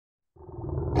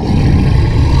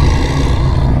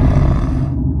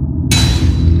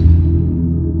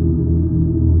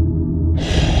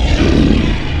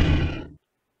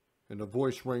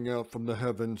voice rang out from the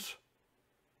heavens.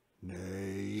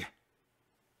 Nay,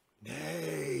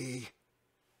 nay.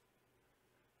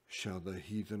 Shall the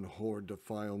heathen horde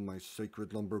defile my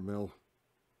sacred lumber mill?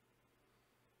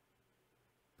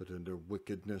 But in their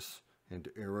wickedness and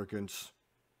arrogance,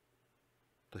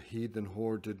 the heathen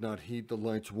horde did not heed the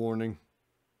light's warning.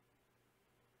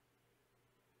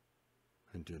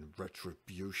 And in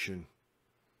retribution,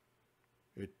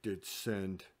 it did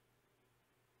send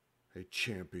a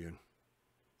champion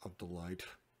of the light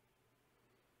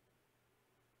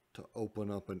to open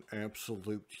up an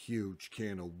absolute huge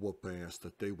can of whoop ass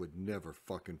that they would never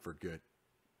fucking forget.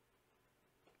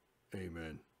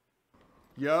 Amen.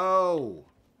 Yo!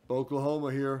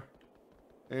 Oklahoma here,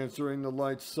 answering the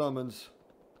light's summons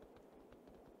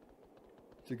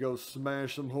to go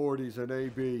smash some Hordes at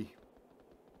AB.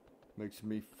 Makes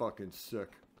me fucking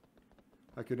sick.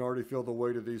 I can already feel the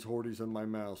weight of these Hordes in my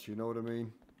mouth, you know what I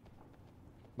mean?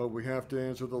 But we have to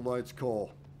answer the light's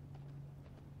call.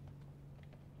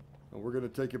 And we're going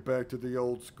to take it back to the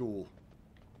old school.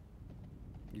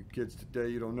 You kids today,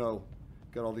 you don't know.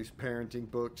 Got all these parenting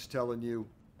books telling you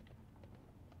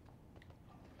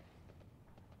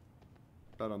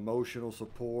about emotional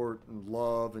support and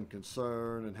love and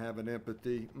concern and having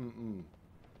empathy.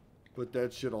 Put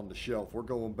that shit on the shelf. We're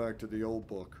going back to the old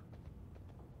book.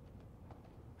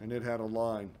 And it had a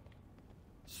line.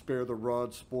 Spare the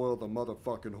rod, spoil the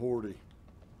motherfucking Horde.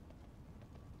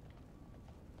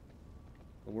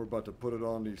 And we're about to put it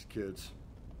on these kids.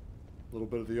 A little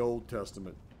bit of the Old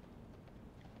Testament.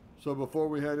 So before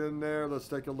we head in there, let's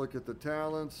take a look at the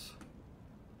talents.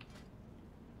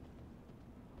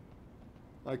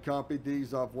 I copied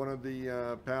these off one of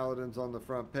the Paladins on the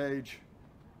front page.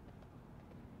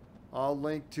 I'll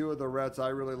link two of the Rets I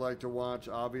really like to watch.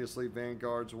 Obviously,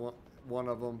 Vanguard's one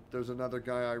of them. There's another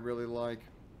guy I really like.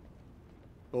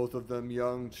 Both of them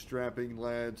young, strapping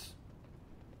lads.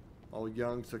 All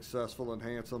young, successful, and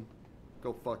handsome.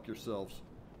 Go fuck yourselves.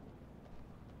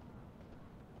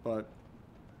 But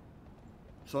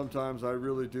sometimes I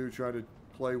really do try to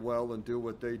play well and do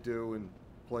what they do and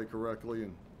play correctly.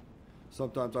 And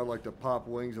sometimes I like to pop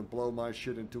wings and blow my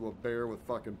shit into a bear with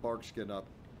fucking bark skin up.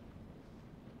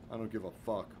 I don't give a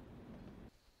fuck.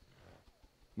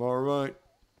 Alright.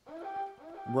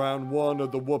 Round one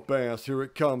of the whoop ass. Here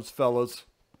it comes, fellas.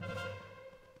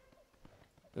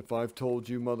 If I've told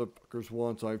you motherfuckers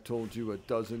once, I've told you a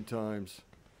dozen times.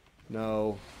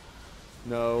 No.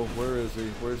 No. Where is he?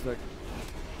 Where's that?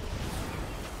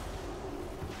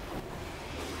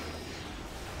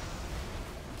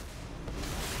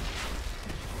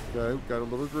 Okay, got a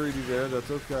little greedy there.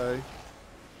 That's okay.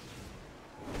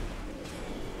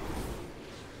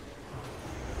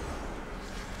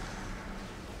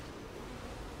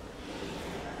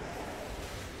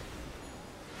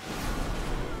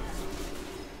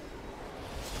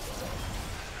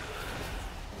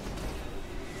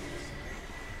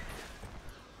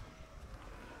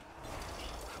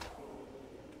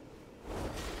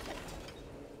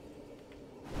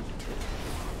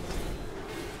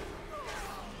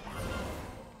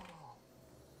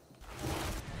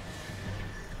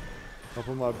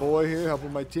 Helping my boy here,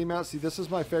 helping my team out. See, this is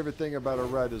my favorite thing about a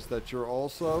Red is that you're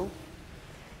also,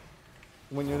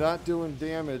 when you're not doing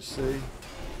damage, see,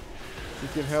 you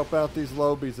can help out these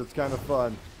lobies. It's kind of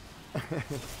fun. I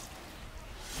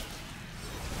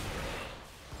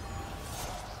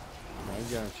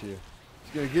got you.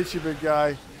 It's going to get you, big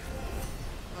guy.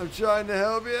 I'm trying to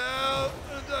help you out.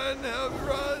 I'm trying to help you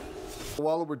run.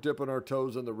 While we're dipping our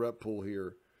toes in the rep pool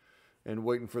here and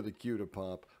waiting for the queue to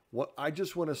pop, what I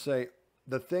just want to say,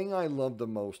 the thing I love the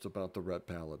most about the Ret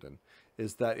Paladin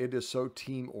is that it is so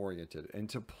team-oriented. And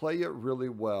to play it really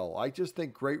well, I just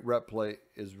think great rep play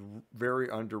is very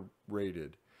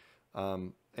underrated.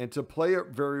 And to play it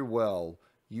very well,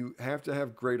 you have to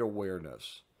have great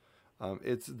awareness.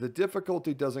 The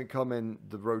difficulty doesn't come in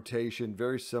the rotation,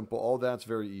 very simple. All that's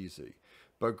very easy.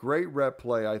 But great rep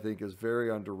play, I think, is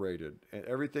very underrated. And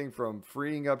everything from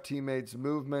freeing up teammates'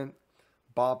 movement,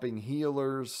 bopping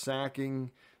healers,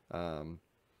 sacking,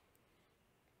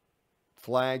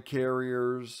 flag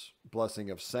carriers, blessing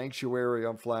of sanctuary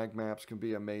on flag maps can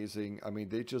be amazing. I mean,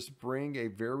 they just bring a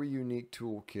very unique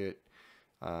toolkit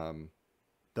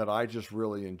that I just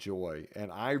really enjoy.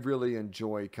 And I really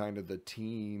enjoy kind of the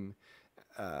team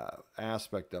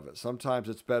aspect of it. Sometimes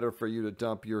it's better for you to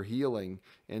dump your healing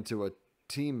into a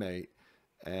teammate,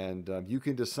 and you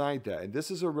can decide that. And this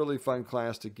is a really fun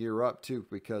class to gear up too,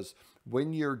 because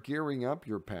when you're gearing up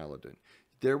your Paladin,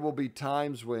 there will be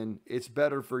times when it's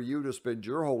better for you to spend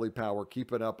your holy power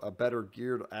keeping up a better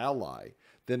geared ally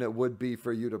than it would be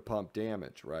for you to pump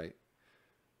damage, right?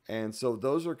 And so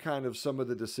those are kind of some of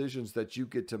the decisions that you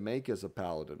get to make as a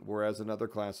paladin, whereas in other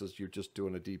classes, you're just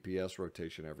doing a DPS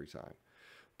rotation every time.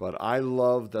 But I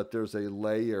love that there's a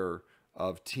layer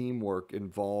of teamwork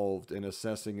involved in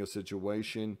assessing a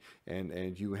situation,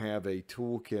 and you have a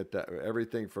toolkit that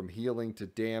everything from healing to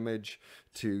damage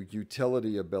to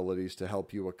utility abilities to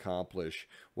help you accomplish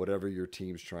whatever your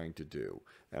team's trying to do.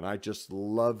 And I just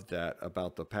love that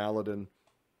about the Paladin.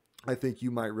 I think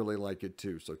you might really like it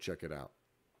too, so check it out.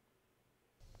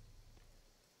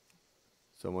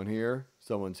 Someone here?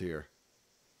 Someone's here.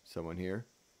 Someone here?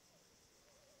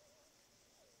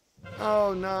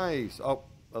 Oh, nice. Oh,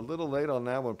 a little late on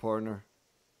that one, partner.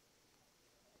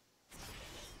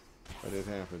 But it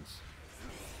happens.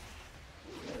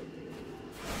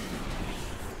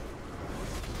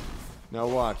 Now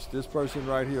watch. This person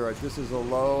right here, right? This is a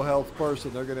low health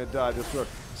person. They're going to die.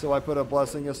 So I put a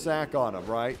Blessing of Sack on them,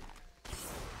 right?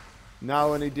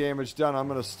 Now any damage done, I'm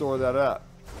going to store that up.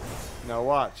 Now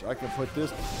watch. I can put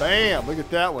this. Bam! Look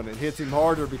at that one. It hits him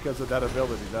harder because of that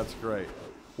ability. That's great.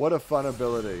 What a fun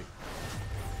ability.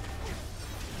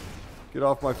 Get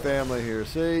off my family here.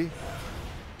 See?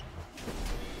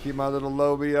 Keep my little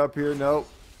Lobby up here. Nope.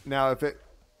 Now, if it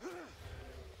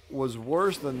was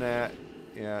worse than that...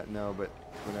 Yeah, no, but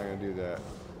we're not going to do that.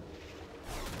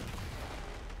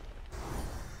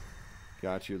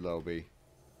 Got you, Lobby.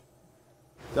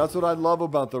 That's what I love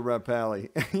about the Rep Pally.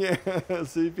 Yeah,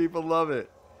 see, people love it.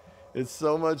 It's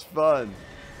so much fun.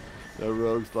 The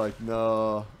rogue's like,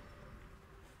 no.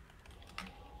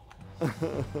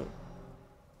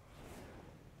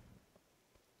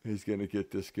 He's going to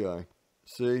get this guy.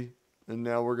 See? And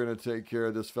now we're going to take care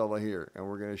of this fella here. And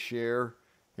we're going to share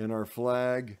in our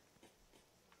flag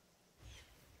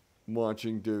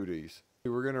watching duties.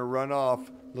 We're going to run off.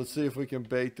 Let's see if we can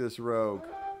bait this rogue.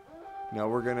 Now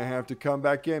we're going to have to come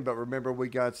back in. But remember, we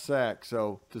got sacked.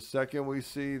 So the second we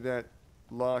see that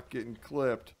lock getting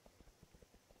clipped.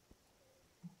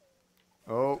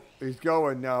 Oh, he's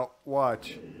going now.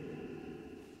 Watch.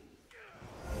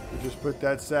 We just put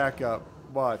that sack up.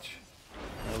 Watch.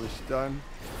 Now we're stunned.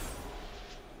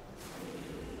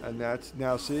 And that's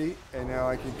now, see? And now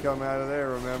I can come out of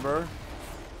there, remember?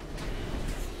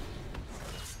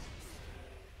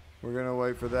 We're going to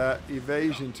wait for that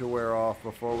evasion to wear off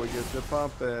before we get to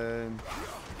pumping.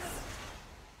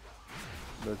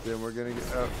 But then we're going to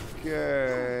get...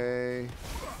 Okay.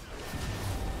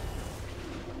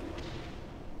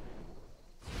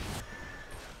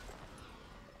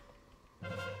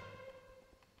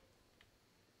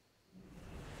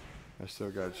 I still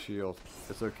got shield.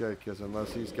 It's okay, because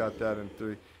unless he's got that in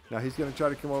 3. Now he's going to try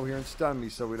to come over here and stun me,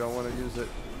 so we don't want to use it.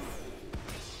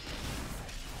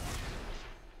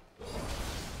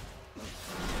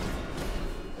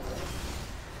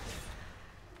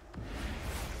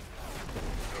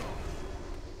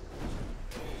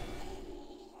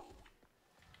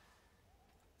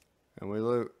 And we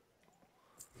loot.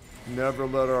 Never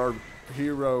let our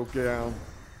hero down.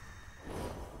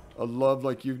 A love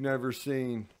like you've never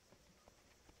seen.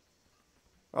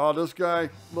 Oh, this guy,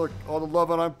 look, all the love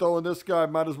I'm throwing this guy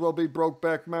might as well be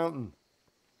Brokeback Mountain.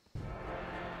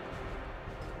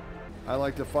 I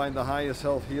like to find the highest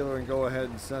health healer and go ahead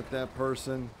and set that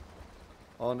person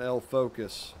on L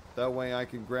focus. That way I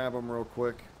can grab them real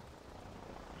quick.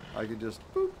 I can just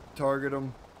boop, target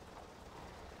them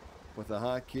with a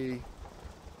hotkey.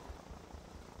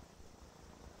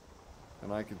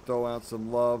 And I can throw out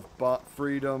some love, bot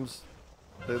freedoms.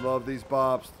 They love these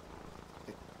bops.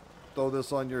 Throw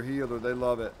this on your healer. They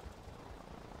love it.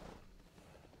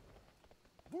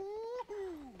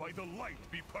 By the light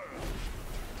be purged.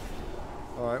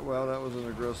 Alright, well, that was an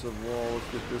aggressive wall.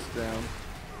 Let's get this down.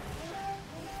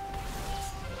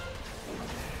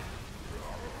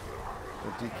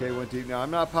 The DK went deep. Now,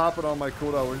 I'm not popping on my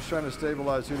cooldown. We're just trying to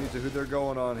stabilize who they're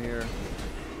going on here.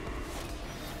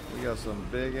 We got some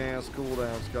big-ass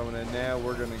cooldowns coming in. Now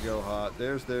we're going to go hot.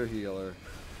 There's their healer.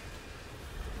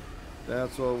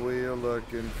 That's what we are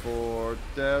looking for.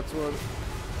 That's what...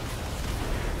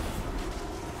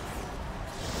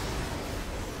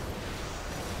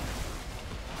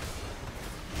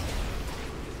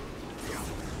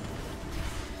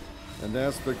 And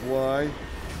that's the why.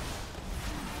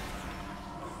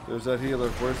 There's that healer.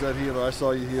 Where's that healer? I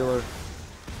saw you, healer.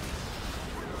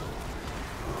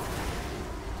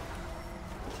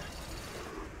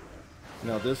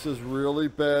 Now this is really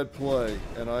bad play,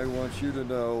 and I want you to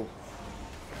know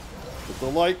that the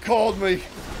light called me,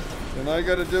 and I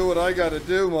gotta do what I gotta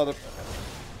do, mother...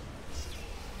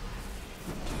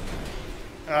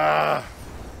 Ah!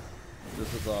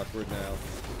 This is awkward now.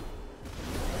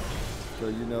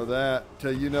 Till you know that.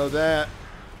 Till you know that.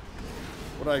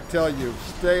 What'd I tell you?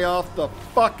 Stay off the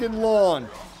fucking lawn.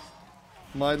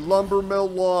 My lumber mill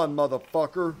lawn,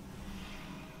 motherfucker.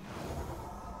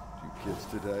 You kids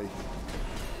today.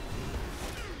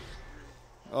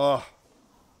 Oh,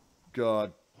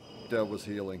 God. That was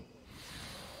healing.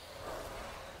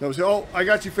 That was, oh, I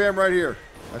got you, fam, right here.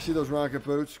 I see those rocket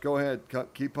boots. Go ahead.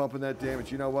 Keep pumping that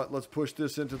damage. You know what? Let's push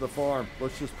this into the farm.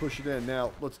 Let's just push it in.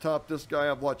 Now, let's top this guy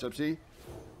up. Watch up. See?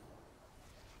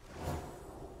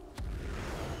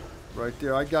 Right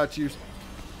there. I got you.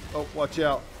 Oh, watch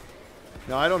out.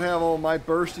 Now, I don't have all my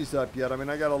bursties up yet. I mean,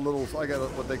 I got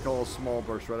what they call a small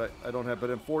burst, right? I don't have, but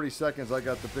in 40 seconds, I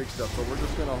got the big stuff. So we're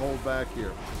just going to hold back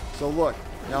here. So look,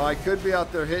 now I could be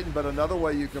out there hitting, but another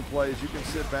way you can play is you can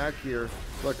sit back here.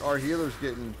 Look, our healer's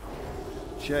getting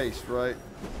chased, right?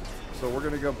 So we're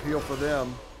going to go peel for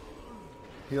them.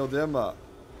 Heal them up.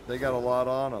 They got a lot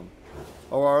on them.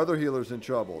 Oh, our other healer's in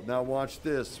trouble. Now watch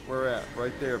this. Where at?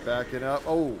 Right there. Backing up.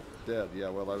 Oh, dead. Yeah,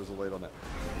 well, I was late on that.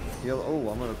 Heal. Oh,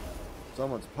 I'm going to...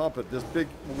 Someone's pumping. This big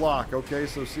lock. Okay,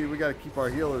 so see, we got to keep our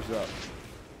healers up.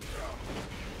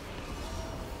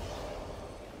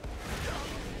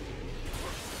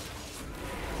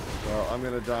 Well, I'm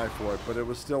going to die for it, but it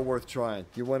was still worth trying.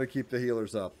 You want to keep the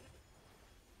healers up.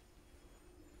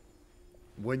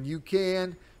 When you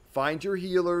can, find your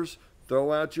healers,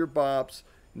 throw out your bops.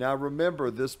 Now remember,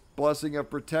 this blessing of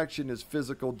protection is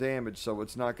physical damage, so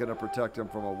it's not going to protect them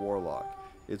from a warlock.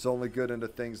 It's only good into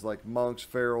things like monks,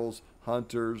 ferals,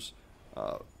 hunters,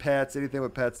 pets, anything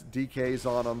with pets, DKs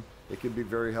on them. It can be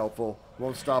very helpful.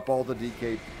 Won't stop all the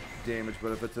DK damage,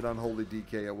 but if it's an unholy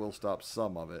DK, it will stop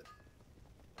some of it.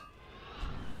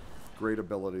 Great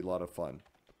ability, a lot of fun.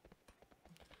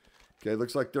 Okay,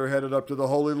 looks like they're headed up to the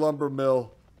Holy Lumber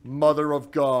Mill. Mother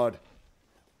of God.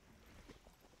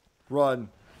 Run.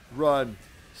 Run.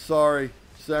 Sorry.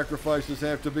 Sacrifices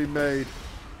have to be made.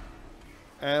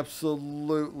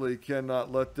 Absolutely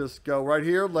cannot let this go. Right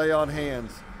here, lay on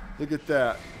hands. Look at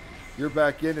that. You're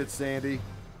back in it, Sandy.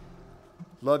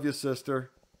 Love you, sister.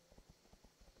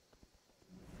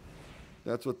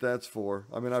 That's what that's for.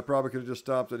 I mean, I probably could have just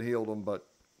stopped and healed them, but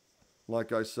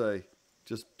like I say,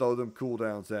 just throw them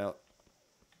cooldowns out.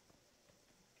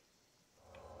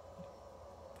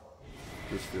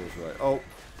 This feels right. Oh.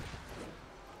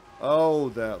 Oh,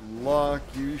 that lock.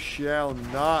 You shall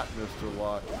not, Mr.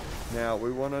 Lock. Now,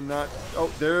 we want to not...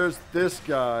 Oh, there's this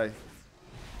guy.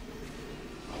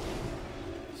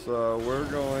 So, we're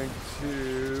going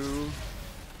to...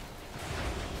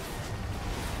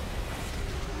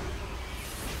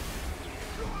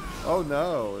 Oh,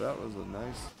 no. That was a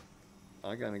nice...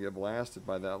 I'm going to get blasted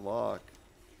by that lock.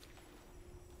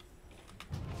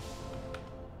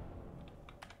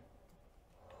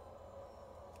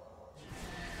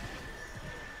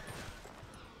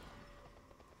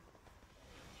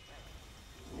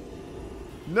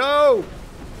 No!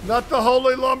 Not the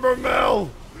Holy Lumber Mill!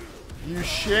 You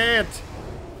shan't!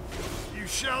 You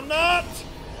shall not!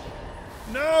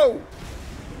 No!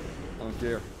 Oh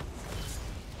dear.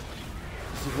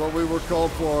 This is what we were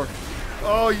called for.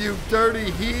 Oh, you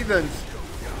dirty heathens!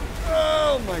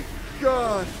 Oh my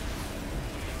God!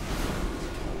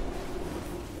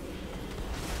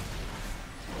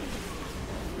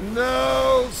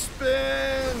 No!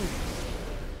 Spin!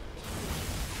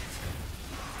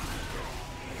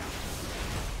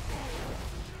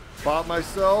 Bought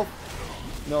myself?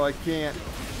 No, I can't.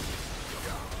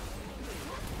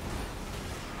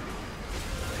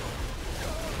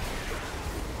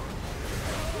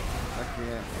 I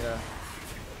can't, yeah.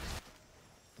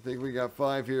 I think we got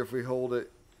 5 here if we hold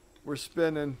it. We're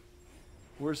spinning.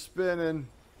 We're spinning.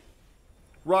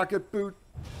 Rocket boot.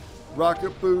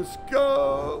 Rocket boots,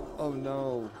 go! Oh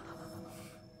no.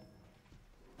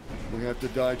 We have to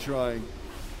die trying.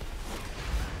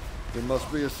 There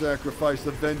must be a sacrifice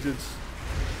of vengeance.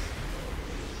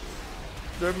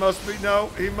 There must be no.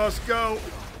 He must go.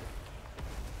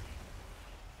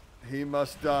 He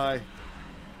must die.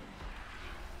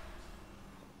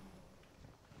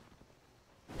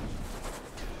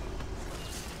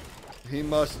 He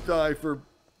must die for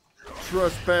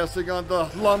trespassing on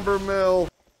the lumber mill.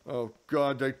 Oh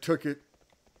God, they took it.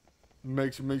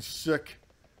 Makes me sick.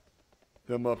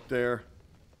 Them up there.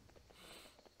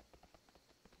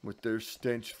 With their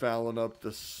stench fouling up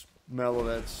the smell of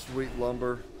that sweet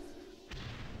lumber.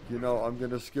 You know, I'm going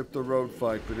to skip the road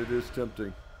fight, but it is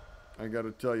tempting. I got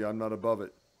to tell you, I'm not above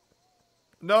it.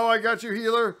 No, I got you,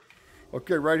 healer.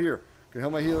 Okay, right here. Can I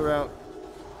help my healer out?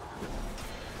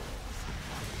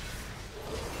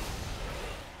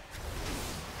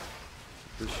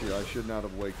 This shield, I should not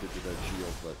have waked it to that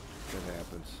shield, but it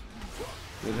happens.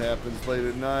 It happens late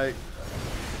at night.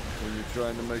 when you're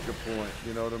trying to make a point.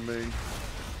 You know what I mean?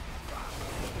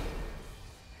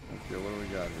 Okay, what do we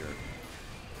got here?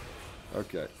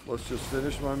 Okay, let's just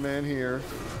finish my man here.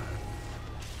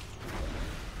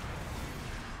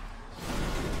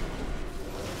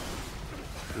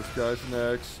 This guy's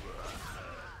next.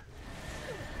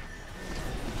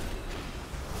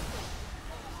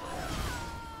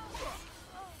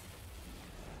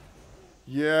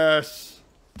 Yes!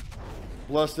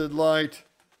 Blessed light!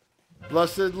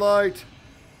 Blessed light!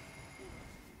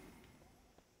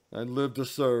 I live to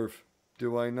serve.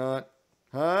 Do I not?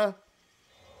 Huh?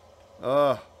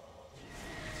 I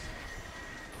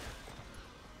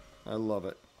love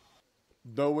it.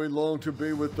 Though we long to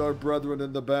be with our brethren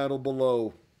in the battle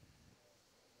below,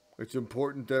 it's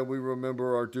important that we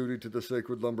remember our duty to the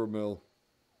sacred lumber mill.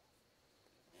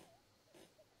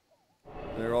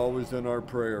 They're always in our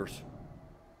prayers.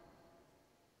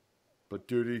 But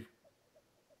duty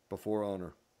before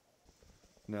honor.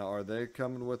 Now, are they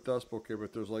coming with us? Okay,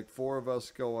 but there's like 4 of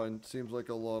us going. Seems like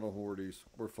a lot of hordes.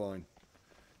 We're fine.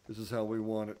 This is how we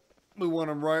want it. We want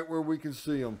them right where we can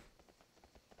see them.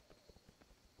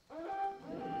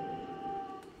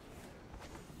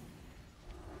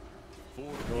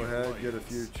 Go ahead, get a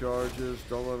few charges.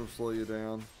 Don't let them slow you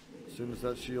down. As soon as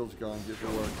that shield's gone, get to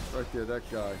work. Right there,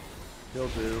 that guy. He'll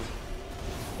do.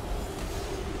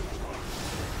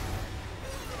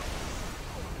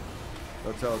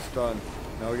 That's how it's done.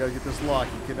 Now we gotta get this lock.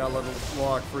 You cannot let it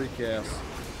lock free cast.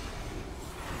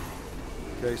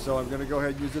 Okay, so I'm gonna go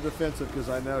ahead and use the defensive because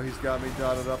I know he's got me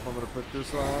dotted up. I'm gonna put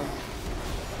this on.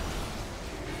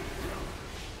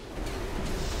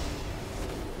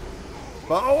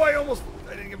 But, oh,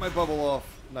 I didn't get my bubble off.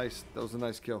 Nice. That was a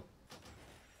nice kill.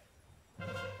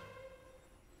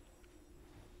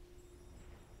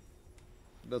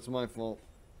 That's my fault.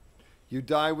 You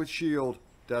die with shield.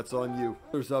 That's on you.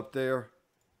 There's up there.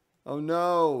 Oh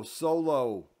no,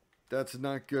 solo. That's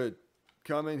not good.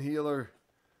 Come in, healer.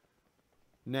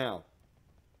 Now,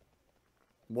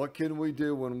 what can we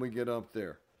do when we get up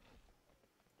there?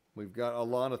 We've got a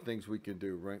lot of things we can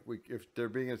do, right? If they're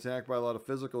being attacked by a lot of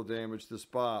physical damage, this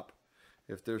pop.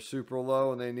 If they're super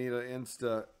low and they need an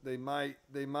insta, they might.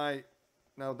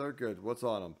 No, they're good. What's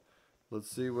on them? Let's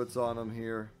see what's on them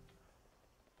here.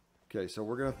 Okay, so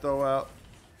we're going to throw out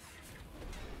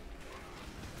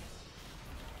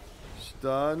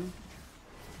stun,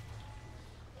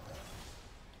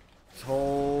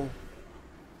 toll,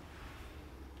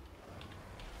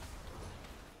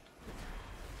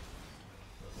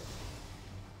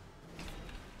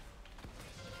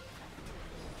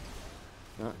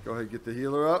 go ahead and get the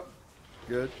healer up.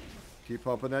 Good. Keep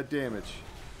pumping that damage.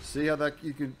 See how that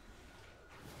you can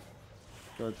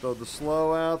throw the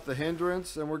slow out, the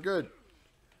hindrance, and we're good.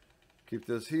 Keep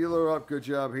this healer up. Good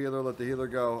job, healer. Let the healer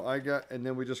go. And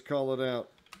then we just call it out.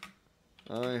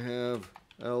 I have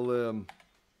LM.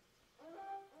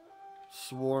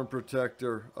 Sworn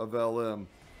Protector of LM.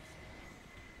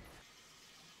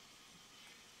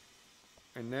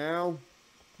 And now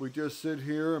we just sit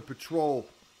here and patrol.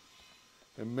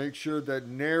 And make sure that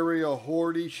nary a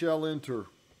horde shall enter.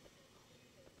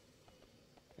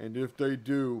 And if they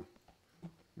do,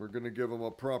 we're going to give them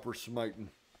a proper smiting.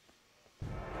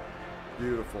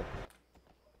 Beautiful.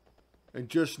 And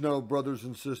just know, brothers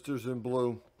and sisters in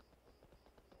blue,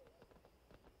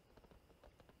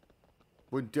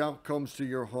 when doubt comes to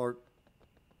your heart,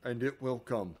 and it will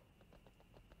come,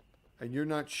 and you're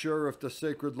not sure if the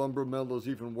sacred lumber mill is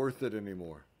even worth it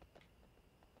anymore,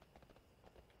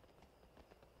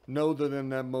 know that in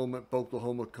that moment,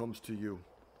 Oklahoma comes to you.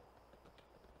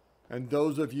 And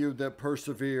those of you that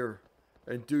persevere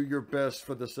and do your best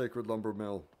for the sacred lumber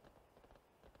mill,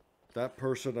 that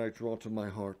person I draw to my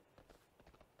heart.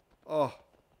 Oh,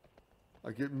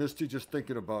 I get misty just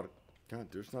thinking about it. God,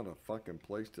 there's not a fucking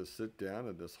place to sit down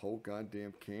in this whole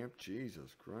goddamn camp.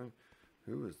 Jesus Christ.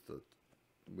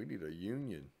 We need a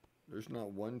union. There's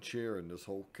not one chair in this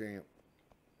whole camp.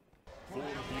 For the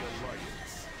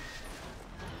Alliance.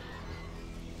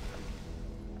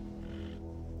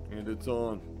 And it's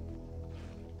on.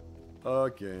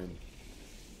 Again.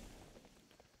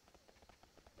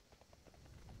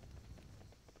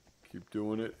 Keep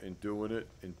doing it and doing it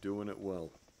and doing it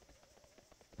well.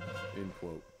 End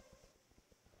quote.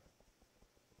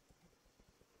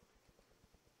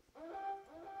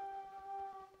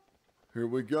 Here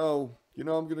we go. You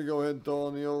know, I'm going to go ahead and throw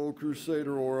on the old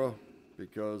Crusader aura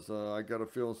because I got a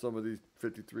feeling some of these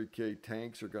 53k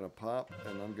tanks are going to pop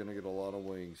and I'm going to get a lot of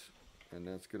wings. And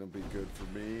that's going to be good for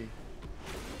me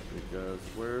because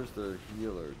where's the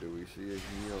healer? Do we see a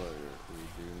healer? Do we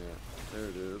do that? There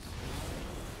it is.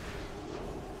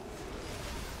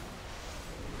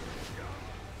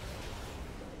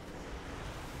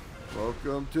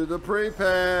 Welcome to the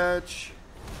pre-patch.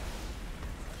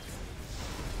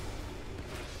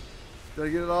 Did I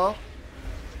get it off?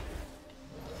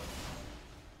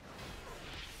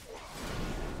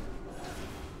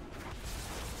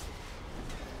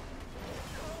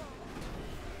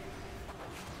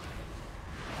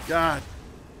 God.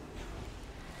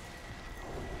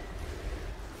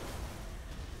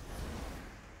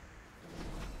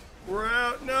 We're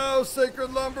out. No,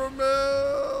 Sacred Lumber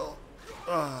Mill.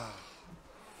 Ah.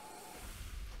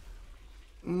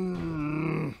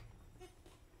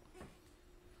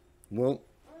 Well,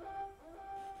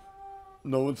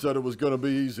 no one said it was going to be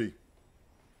easy.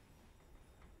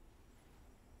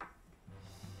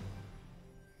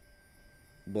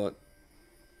 But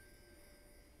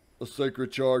a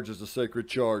sacred charge is a sacred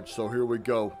charge, so here we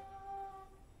go.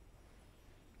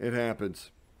 It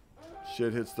happens.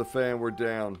 Shit hits the fan, we're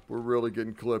down. We're really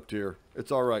getting clipped here.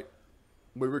 It's alright.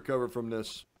 We recover from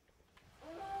this.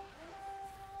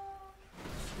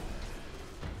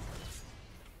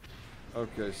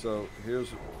 Okay, so here's...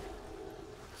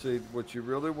 See, what you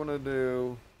really want to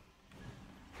do...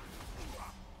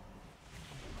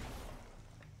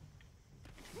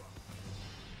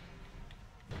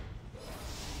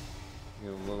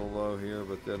 Get a little low here,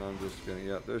 but then I'm just gonna...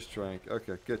 Yeah, there's Trank.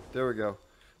 Okay, good. There we go.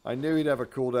 I knew he'd have a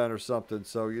cooldown or something,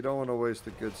 so you don't want to waste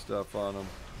the good stuff on him.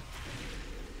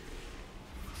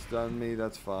 Stun me,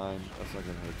 that's fine. That's not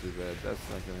gonna hurt too bad. That's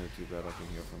not gonna hurt too bad. I can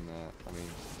heal from that. I mean...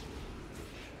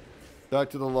 Back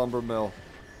to the lumber mill.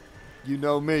 You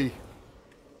know me.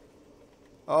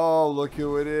 Oh, look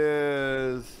who it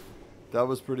is. That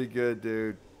was pretty good,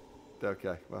 dude.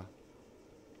 Okay, well.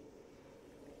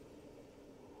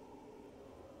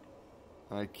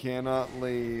 I cannot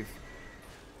leave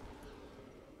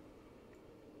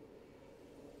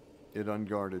it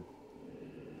unguarded.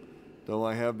 Though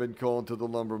I have been called to the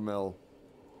lumber mill,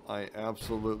 I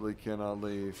absolutely cannot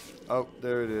leave. Oh,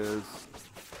 there it is.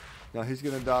 Now he's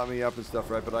gonna dot me up and stuff,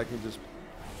 right? But I can just...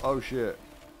 Oh, shit.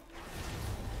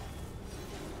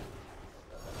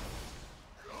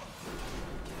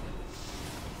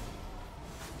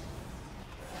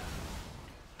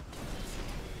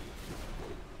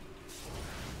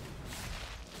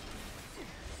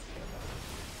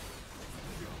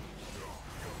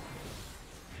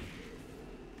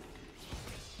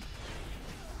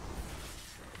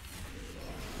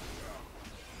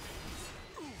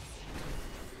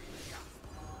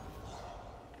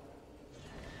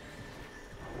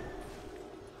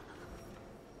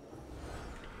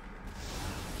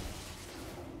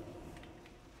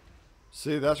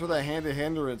 See, that's where that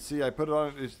hand-to-hand hindrance. See, I put it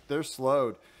on. They're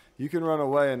slowed. You can run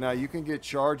away, and now you can get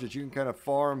charges. You can kind of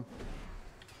farm,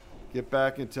 get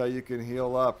back until you can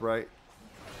heal up, right?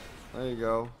 There you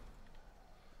go.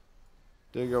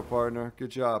 There you go, partner. Good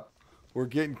job. We're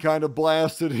getting kind of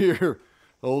blasted here.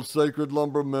 Old Sacred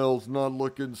Lumber Mill's not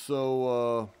looking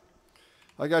so,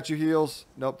 I got you heals.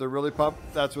 Nope, they're really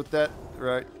pumped. That's what that,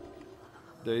 right.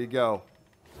 There you go.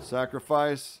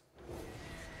 Sacrifice.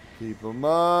 Keep them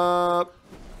up.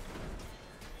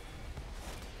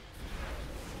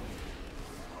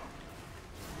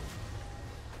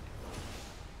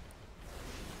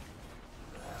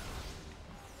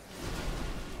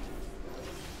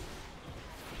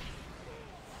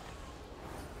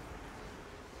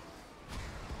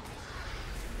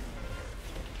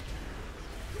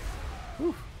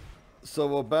 Whew.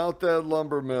 So about that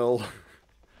lumber mill.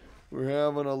 We're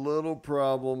having a little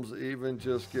problems even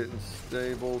just getting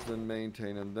stables and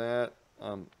maintaining that.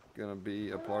 I'm going to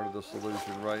be a part of the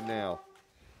solution right now.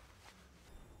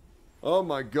 Oh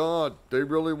my god, they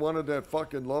really wanted that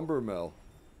fucking lumber mill.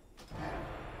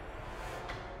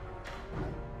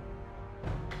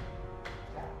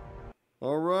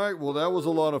 Alright, well that was a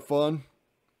lot of fun.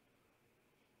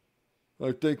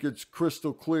 I think it's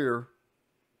crystal clear.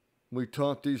 We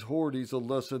taught these Hordes a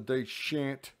lesson they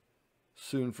shan't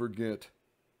soon forget.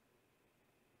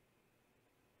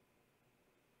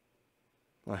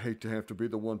 I hate to have to be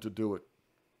the one to do it,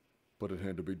 but it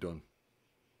had to be done.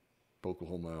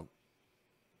 Pokelholm out.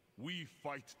 We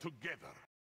fight together.